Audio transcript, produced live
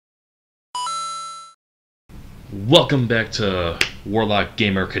Welcome back to Warlock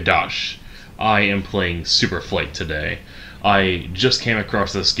Gamer Kadash. I am playing Superflight today. I just came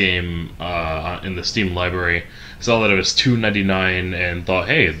across this game in the Steam library, saw that it was $2.99 and thought,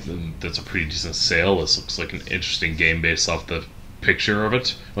 hey, that's a pretty decent sale. This looks like an interesting game based off the picture of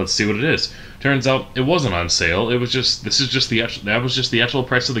it. Let's see what it is. Turns out it wasn't on sale. It was just that was just the actual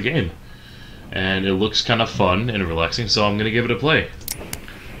price of the game, and it looks kind of fun and relaxing. So I'm gonna give it a play.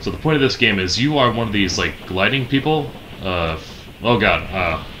 So the point of this game is you are one of these, like, gliding people. Oh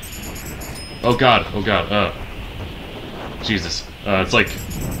god, Jesus. It's like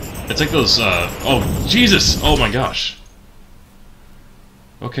those, oh, Jesus! Oh my gosh.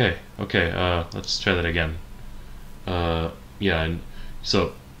 Okay, let's try that again. Yeah, and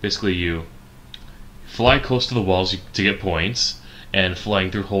so, basically you fly close to the walls to get points, and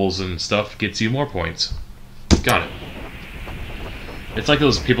flying through holes and stuff gets you more points. Got it. It's like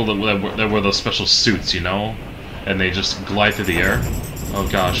those people that wear those special suits, you know? And they just glide through the air. Oh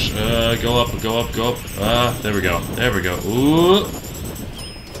gosh. Go up. There we go. Ooh.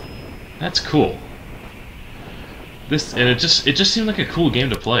 That's cool. It just seemed like a cool game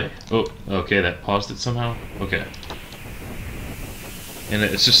to play. Oh, okay, that paused it somehow? Okay. And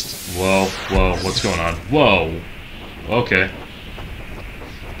it's just, whoa, what's going on? Whoa. Okay.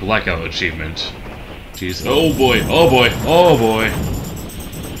 Blackout achievement. Jeez. Oh boy.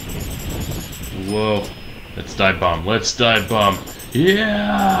 Whoa. Let's dive bomb.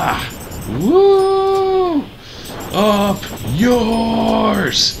 Yeah! Woo! Up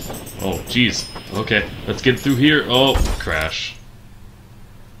yours! Oh, jeez. Okay, let's get through here. Oh, crash.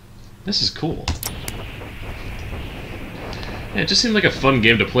 This is cool. Yeah, it just seemed like a fun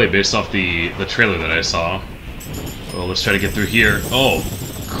game to play based off the trailer that I saw. Well, let's try to get through here. Oh,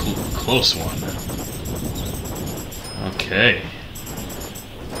 close one. Okay.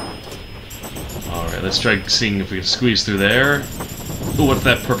 Alright, let's try seeing if we can squeeze through there. Ooh, what's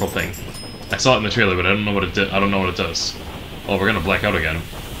that purple thing? I saw it in the trailer, but I don't know what it did. I don't know what it does. Oh, we're gonna black out again.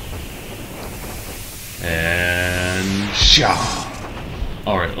 And sha.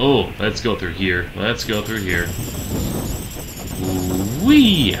 Alright, oh, let's go through here.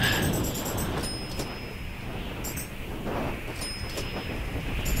 Whee!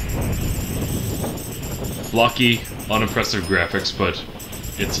 Blocky, unimpressive graphics, but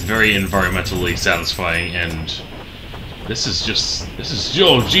it's very environmentally satisfying, and this is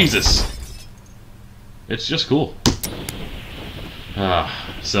oh Jesus! It's just cool.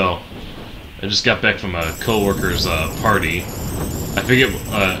 So I just got back from a coworker's party. I forget.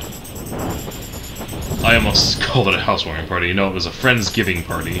 I almost called it a housewarming party. No, it was a friendsgiving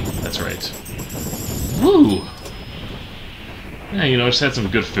party. That's right. Woo! Yeah, you know, just had some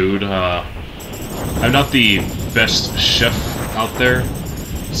good food. I'm not the best chef out there,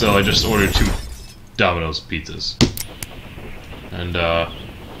 so I just ordered 2 Domino's pizzas. And, I'm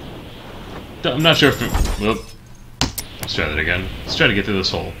not sure if it... Whoop. Let's try that again. Let's try to get through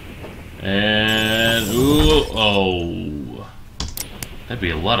this hole. And... Ooh, oh. That'd be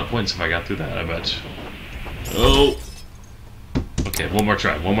a lot of points if I got through that, I bet. Oh. Okay, one more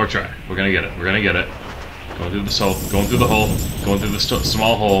try. We're gonna get it. Going through this hole. Going through the hole. Going through the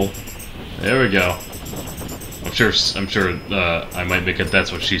small hole. There we go. I'm sure I might make a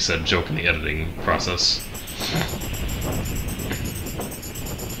 "that's what she said" joke in the editing process.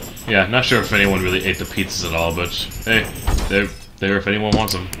 Yeah, not sure if anyone really ate the pizzas at all, but hey, they're there if anyone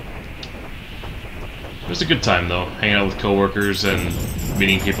wants them. It was a good time though, hanging out with coworkers and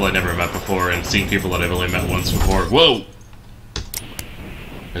meeting people I'd never met before, and seeing people that I've only met once before. Whoa!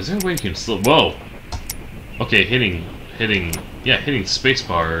 Is there a way you can still? Whoa! Okay, hitting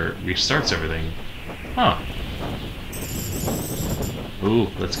spacebar restarts everything. Huh. Ooh,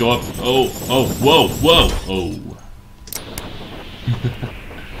 let's go up. Oh, whoa. Oh.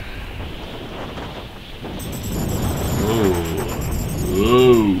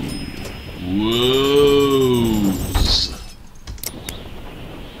 Whoa.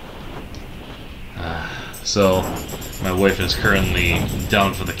 So, my wife is currently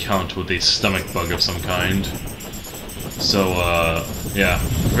down for the count with a stomach bug of some kind. So, yeah,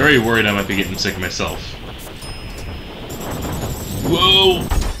 very worried I might be getting sick myself. Whoa!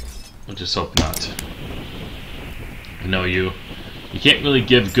 I just hope not. No, you can't really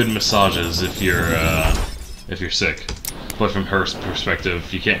give good massages if you're sick. But from her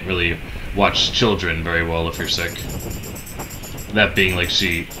perspective, you can't really watch children very well if you're sick. That being, like,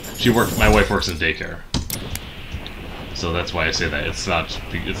 my wife works in daycare. So that's why I say that. It's not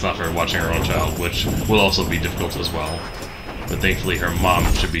for watching her own child, which will also be difficult as well. But thankfully her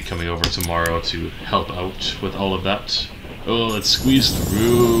mom should be coming over tomorrow to help out with all of that. Oh, let's squeeze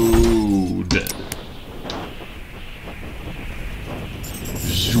through. Dead.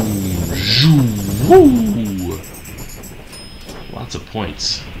 Zoom, zoom, woo! Lots of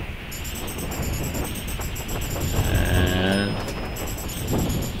points. And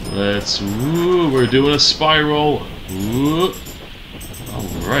let's, woo, we're doing a spiral. Woo.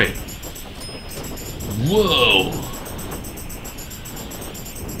 Alright. Whoa!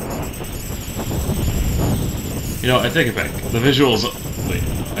 You know, I take it back. The visuals... Wait,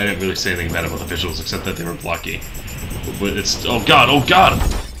 I didn't really say anything bad about the visuals except that they were blocky. But it's... Oh god, oh god!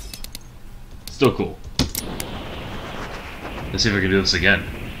 Still cool. Let's see if I can do this again.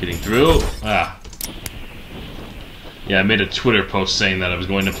 Getting through. Ah. Yeah, I made a Twitter post saying that I was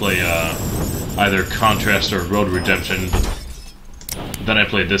going to play either Contrast or Road Redemption. Then I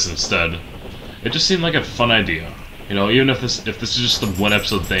played this instead. It just seemed like a fun idea. You know, even if this is just a one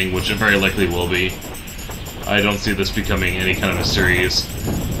episode thing, which it very likely will be, I don't see this becoming any kind of a series.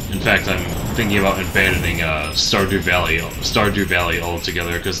 In fact, I'm thinking about abandoning Stardew Valley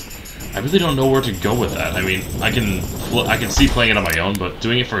altogether because I really don't know where to go with that. I mean, I can see playing it on my own, but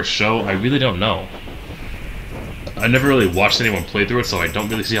doing it for a show, I really don't know. I never really watched anyone play through it, so I don't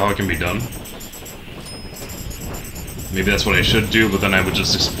really see how it can be done. Maybe that's what I should do, but then I would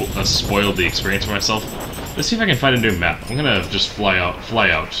just spoil the experience for myself. Let's see if I can find a new map. I'm gonna just fly out.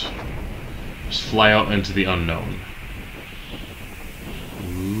 Just fly out into the unknown.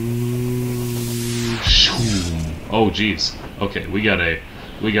 Ooh, oh, jeez. Okay, we got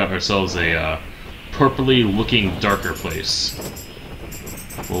ourselves a purpley looking darker place.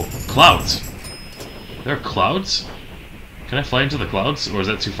 Well, clouds. There are clouds? Can I fly into the clouds, or is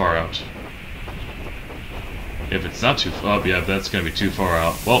that too far out? If it's not too far, yeah, that's gonna be too far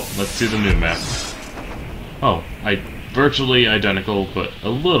out. Well, let's see the new map. Oh, virtually identical, but a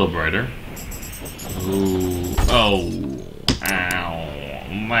little brighter. Ooh, oh, ow,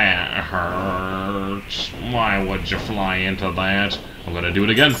 that hurts. Why would you fly into that? I'm gonna do it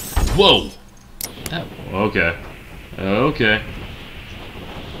again. Whoa! Okay. Okay.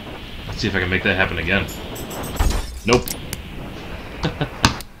 Let's see if I can make that happen again. Nope.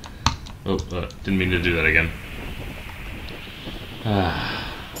 Oh, didn't mean to do that again.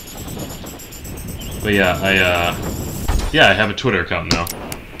 But yeah, I have a Twitter account now.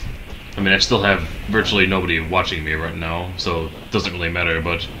 I mean, I still have virtually nobody watching me right now, so it doesn't really matter,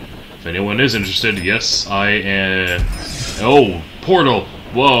 but if anyone is interested, yes, I am... Oh, portal!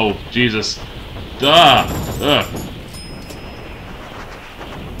 Whoa, Jesus.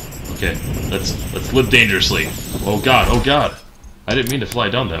 Okay, let's live dangerously. Oh god, oh god! I didn't mean to fly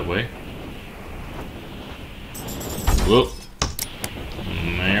down that way. Whoop.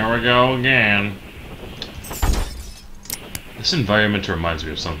 There we go again. This environment reminds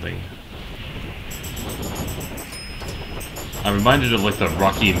me of something. I'm reminded of like the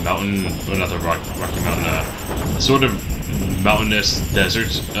Rocky Mountain, well, not the Rocky Mountain, sort of mountainous desert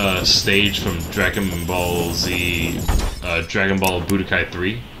stage from Dragon Ball Z, Dragon Ball Budokai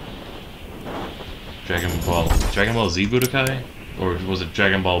 3. Dragon Ball Z Budokai? Or was it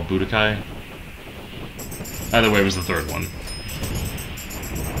Dragon Ball Budokai? Either way, it was the third one.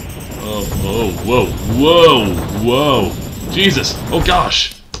 Oh, whoa, whoa, whoa! Jesus! Oh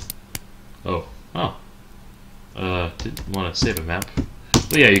gosh! Oh, didn't want to save a map.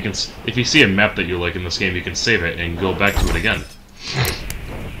 But yeah, you can. If you see a map that you like in this game, you can save it and go back to it again.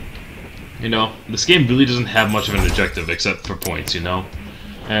 You know, this game really doesn't have much of an objective except for points, you know?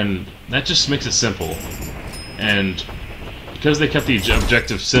 And that just makes it simple. And because they kept the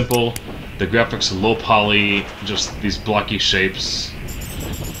objective simple, the graphics low poly, just these blocky shapes,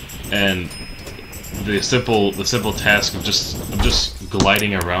 and the simple task of just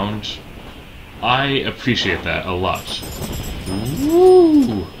gliding around, I appreciate that a lot.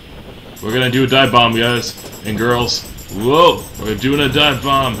 Woo! We're gonna do a dive bomb, guys and girls. Whoa! We're doing a dive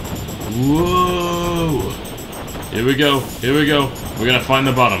bomb. Whoa! Here we go. Here we go. We're gonna find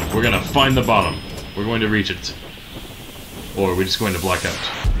the bottom. We're gonna find the bottom. We're going to reach it. Or are we just going to black out?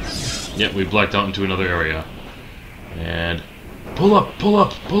 Yep, we blacked out into another area. And pull up, pull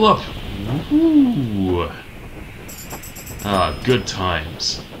up, pull up. Woo! Ah, good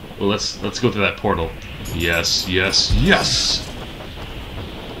times. Well, let's go through that portal. Yes, yes, yes!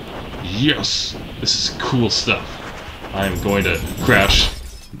 Yes! This is cool stuff. I am going to crash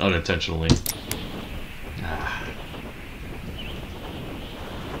unintentionally. Ah.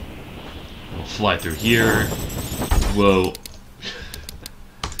 We'll fly through here. Whoa.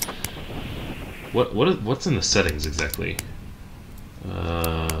 What's in the settings exactly?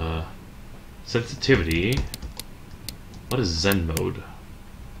 Sensitivity. What is Zen mode?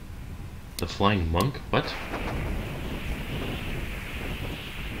 The flying monk? What?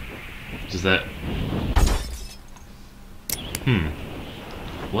 Does that...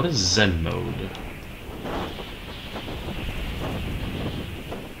 What is Zen mode?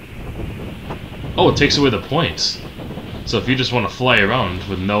 Oh, it takes away the points. So if you just want to fly around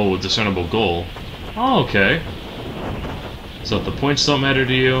with no discernible goal... Oh, okay. So if the points don't matter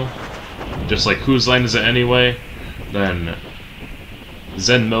to you, just like whose line is it anyway, then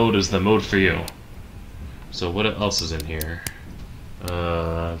Zen mode is the mode for you. So what else is in here?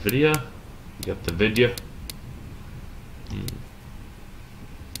 Video? You got the video?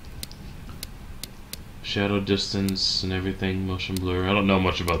 Shadow distance and everything, motion blur. I don't know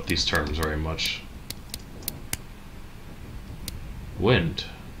much about these terms very much. Wind.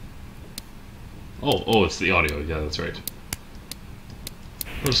 Oh, it's the audio. Yeah, that's right.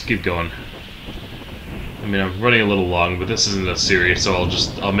 We'll just keep going. I mean, I'm running a little long, but this isn't a series, so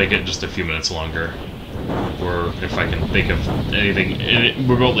I'll make it just a few minutes longer. Or if I can think of anything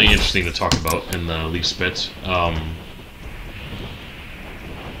remotely interesting to talk about in the least bit.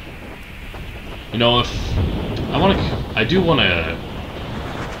 You know, if I do want to.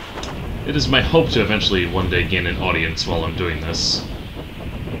 It is my hope to eventually one day gain an audience while I'm doing this.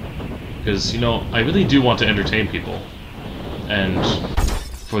 Because, you know, I really do want to entertain people. And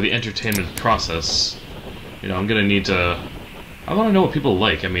for the entertainment process, you know, I'm gonna need to... I want to know what people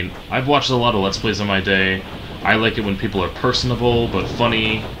like. I mean, I've watched a lot of Let's Plays in my day. I like it when people are personable, but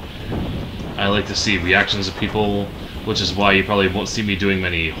funny. I like to see reactions of people, which is why you probably won't see me doing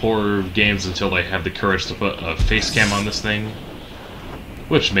many horror games until I have the courage to put a face cam on this thing.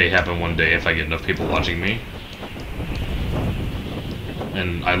 Which may happen one day if I get enough people watching me.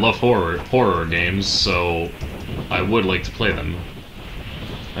 And I love horror games, so I would like to play them.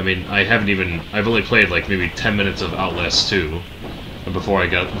 I mean, I've only played like maybe 10 minutes of Outlast 2 before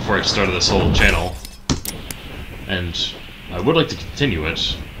I started this whole channel. And I would like to continue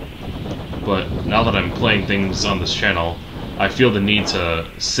it, but now that I'm playing things on this channel, I feel the need to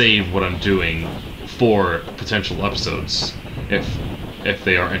save what I'm doing for potential episodes, if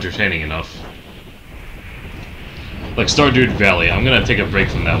they are entertaining enough. Like Stardew Valley, I'm gonna take a break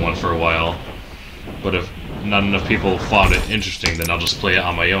from that one for a while, but if not enough people found it interesting, then I'll just play it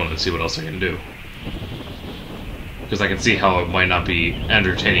on my own and see what else I can do. Because I can see how it might not be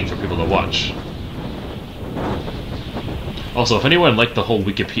entertaining for people to watch. Also, if anyone liked the whole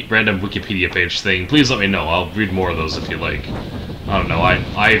random Wikipedia page thing, please let me know. I'll read more of those if you like. I don't know,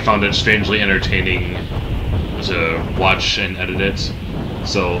 I found it strangely entertaining to watch and edit it,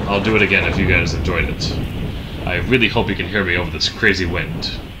 so I'll do it again if you guys enjoyed it. I really hope you can hear me over this crazy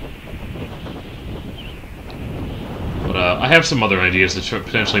wind. But I have some other ideas to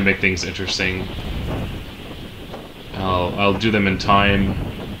potentially make things interesting. I'll do them in time.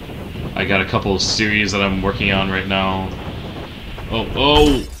 I got a couple of series that I'm working on right now.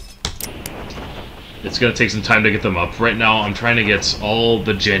 Oh! It's gonna take some time to get them up. Right now, I'm trying to get all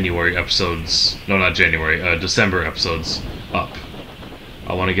the January episodes... No, not January. December episodes up.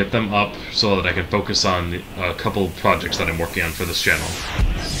 I want to get them up so that I can focus on a couple projects that I'm working on for this channel.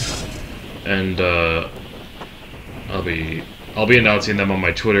 And, I'll be announcing them on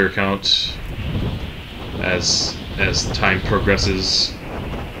my Twitter account as time progresses.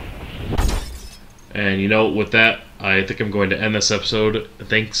 And you know, with that, I think I'm going to end this episode.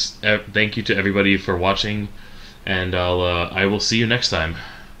 Thank you to everybody for watching, and I will see you next time.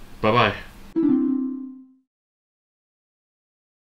 Bye bye.